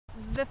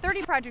The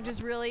 30 Project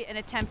is really an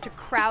attempt to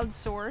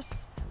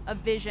crowdsource a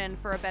vision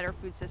for a better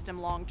food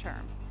system long term.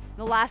 In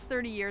the last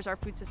 30 years, our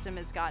food system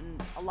has gotten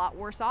a lot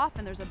worse off,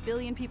 and there's 1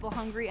 billion people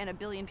hungry and 1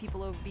 billion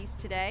people obese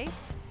today.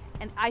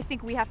 And I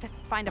think we have to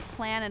find a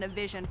plan and a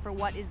vision for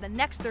what is the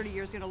next 30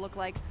 years going to look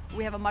like.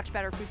 We have a much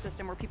better food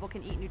system where people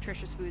can eat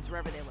nutritious foods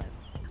wherever they live.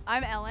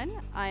 I'm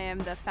Ellen. I am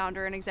the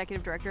founder and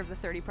executive director of the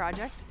 30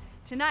 Project.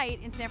 Tonight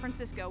in San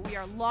Francisco, we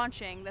are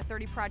launching the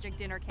 30 Project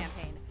dinner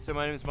campaign. So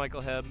my name is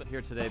Michael Hebb,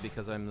 here today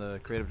because I'm the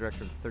creative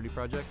director of the 30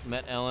 Project.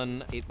 Met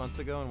Ellen 8 months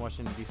ago in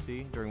Washington,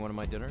 D.C. during one of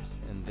my dinners,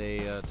 and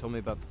they told me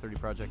about the 30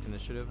 Project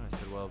initiative, and I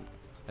said, well,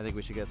 I think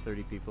we should get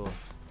 30 people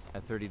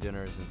at 30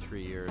 dinners in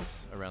 3 years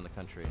around the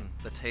country.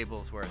 The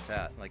table's where it's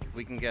at. Like, if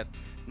we can get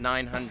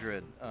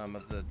 900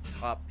 of the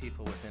top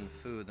people within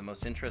food, the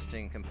most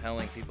interesting,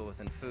 compelling people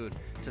within food,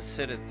 to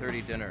sit at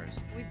 30 dinners.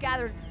 We've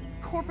gathered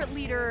corporate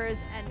leaders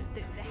and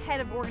the head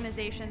of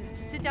organizations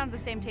to sit down at the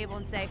same table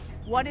and say,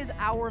 what is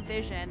our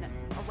vision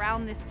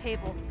around this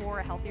table for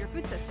a healthier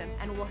food system?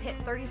 And we'll hit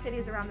 30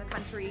 cities around the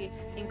country,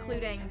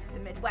 including the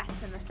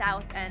Midwest and the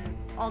South and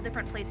all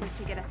different places,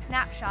 to get a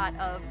snapshot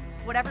of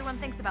what everyone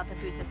thinks about the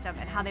food system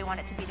and how they want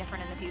it to be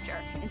different in the future.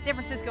 And San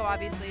Francisco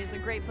obviously is a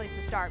great place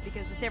to start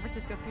because the San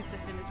Francisco food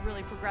system is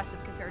really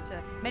progressive compared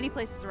to many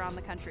places around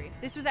the country.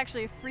 This was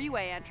actually a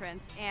freeway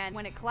entrance, and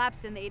when it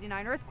collapsed in the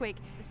 '89 earthquake,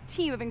 this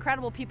team of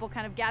incredible people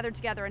kind of gathered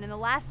together, and in the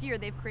last year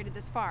they've created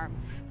this farm.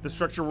 The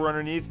structure we're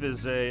underneath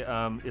is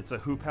it's a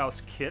hoop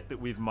house kit that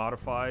we've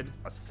modified,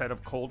 a set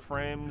of cold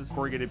frames,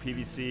 corrugated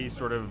PVC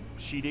sort of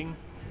sheeting,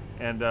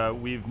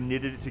 and we've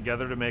knitted it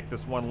together to make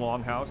this one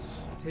long house.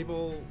 The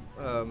table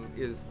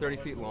is 30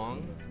 feet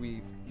long.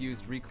 We've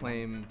used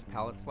reclaimed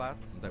pallet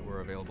slats that were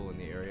available in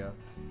the area.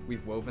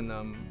 We've woven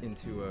them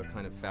into a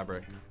kind of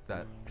fabric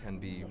that can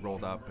be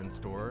rolled up and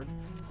stored.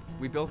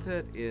 We built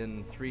it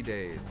in 3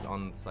 days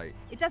on site.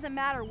 It doesn't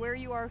matter where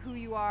you are, who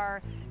you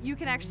are, you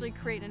can actually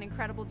create an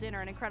incredible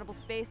dinner, an incredible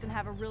space, and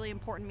have a really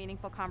important,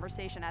 meaningful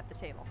conversation at the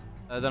table.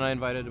 Then I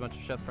invited a bunch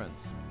of chef friends.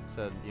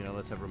 Said, you know,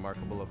 let's have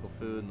remarkable local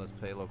food, and let's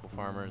pay local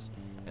farmers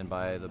and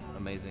buy the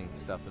amazing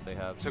stuff that they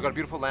have. So we got a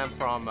beautiful lamb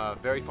from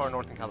very far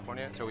north in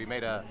California. So we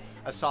made a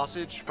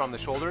sausage from the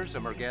shoulders, a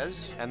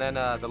merguez, and then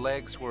the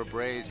legs were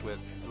braised with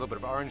a little bit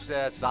of orange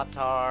zest,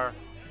 za'atar,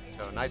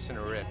 so nice and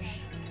rich.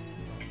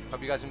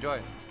 Hope you guys enjoy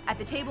it. At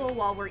the table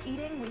while we're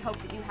eating, we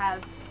hope that you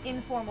have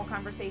informal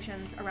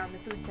conversations around the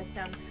food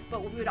system.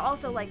 But what we would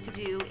also like to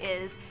do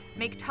is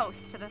make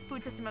toast to the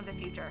food system of the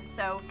future.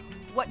 So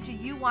what do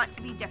you want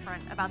to be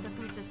different about the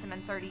food system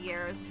in 30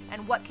 years?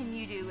 And what can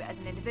you do as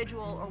an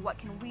individual, or what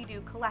can we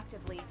do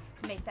collectively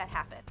to make that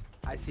happen?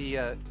 I see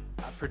a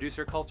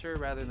producer culture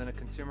rather than a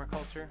consumer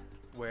culture,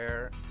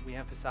 where we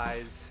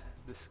emphasize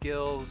the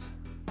skills,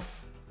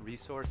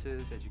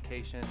 resources,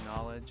 education,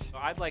 knowledge.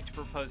 I'd like to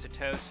propose a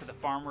toast to the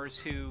farmers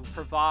who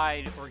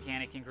provide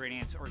organic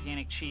ingredients,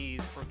 organic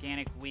cheese,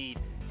 organic wheat,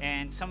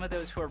 and some of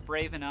those who are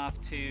brave enough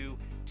to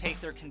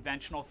take their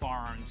conventional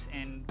farms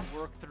and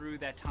work through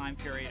that time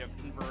period of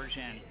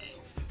conversion.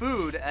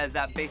 Food, as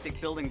that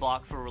basic building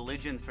block for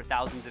religions for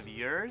thousands of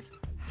years,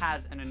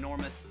 has an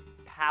enormous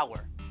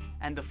power.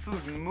 And the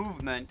food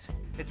movement,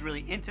 it's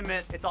really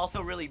intimate, it's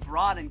also really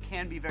broad and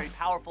can be very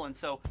powerful. And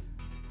so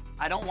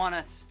I don't want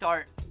to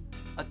start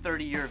a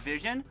 30-year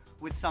vision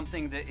with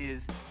something that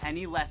is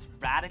any less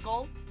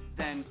radical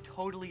than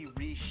totally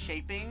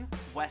reshaping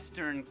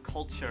Western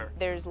culture.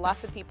 There's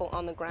lots of people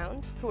on the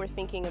ground who are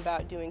thinking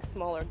about doing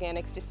small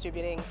organics,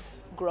 distributing,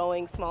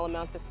 growing small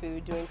amounts of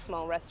food, doing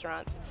small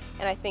restaurants.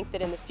 And I think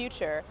that in the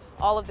future,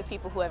 all of the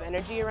people who have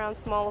energy around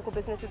small local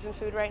businesses and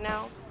food right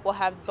now will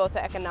have both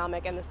the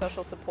economic and the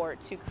social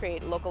support to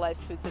create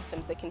localized food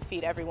systems that can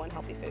feed everyone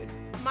healthy food.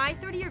 My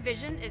 30-year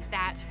vision is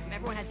that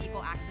everyone has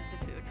equal access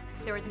to food.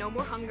 There is no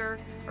more hunger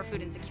or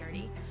food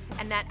insecurity,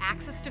 and that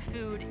access to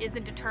food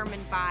isn't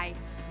determined by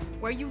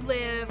where you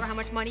live or how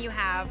much money you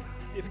have.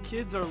 If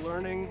kids are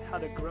learning how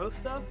to grow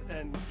stuff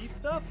and eat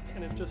stuff,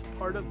 and it's just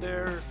part of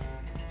their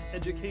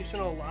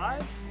educational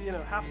lives, you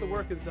know, half the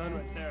work is done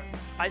right there.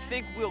 I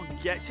think we'll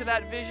get to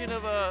that vision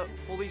of a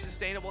fully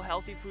sustainable,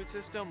 healthy food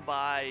system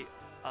by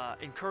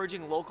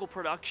encouraging local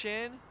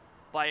production,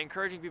 by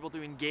encouraging people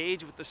to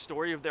engage with the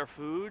story of their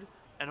food,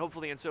 and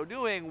hopefully in so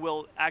doing,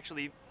 we'll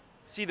actually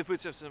see the food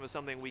system as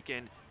something we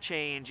can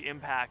change,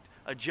 impact,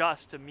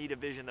 adjust to meet a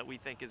vision that we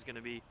think is going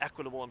to be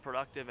equitable and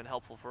productive and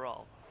helpful for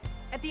all.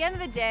 At the end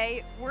of the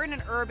day, we're in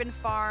an urban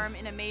farm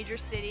in a major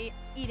city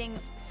eating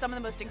some of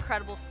the most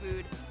incredible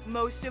food,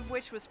 most of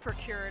which was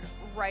procured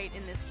right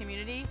in this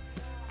community.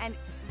 And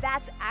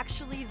that's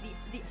actually,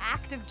 the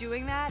act of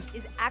doing that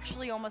is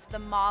actually almost the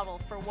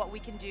model for what we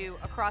can do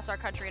across our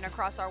country and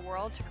across our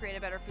world to create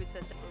a better food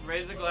system.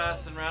 Raise a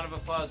glass and round of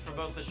applause for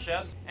both the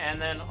chefs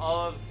and then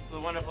all of the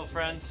wonderful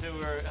friends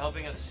who are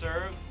helping us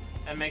serve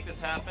and make this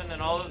happen,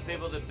 and all of the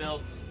people that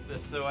built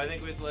this. So I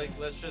think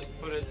let's just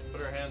put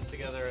our hands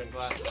together and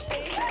glass.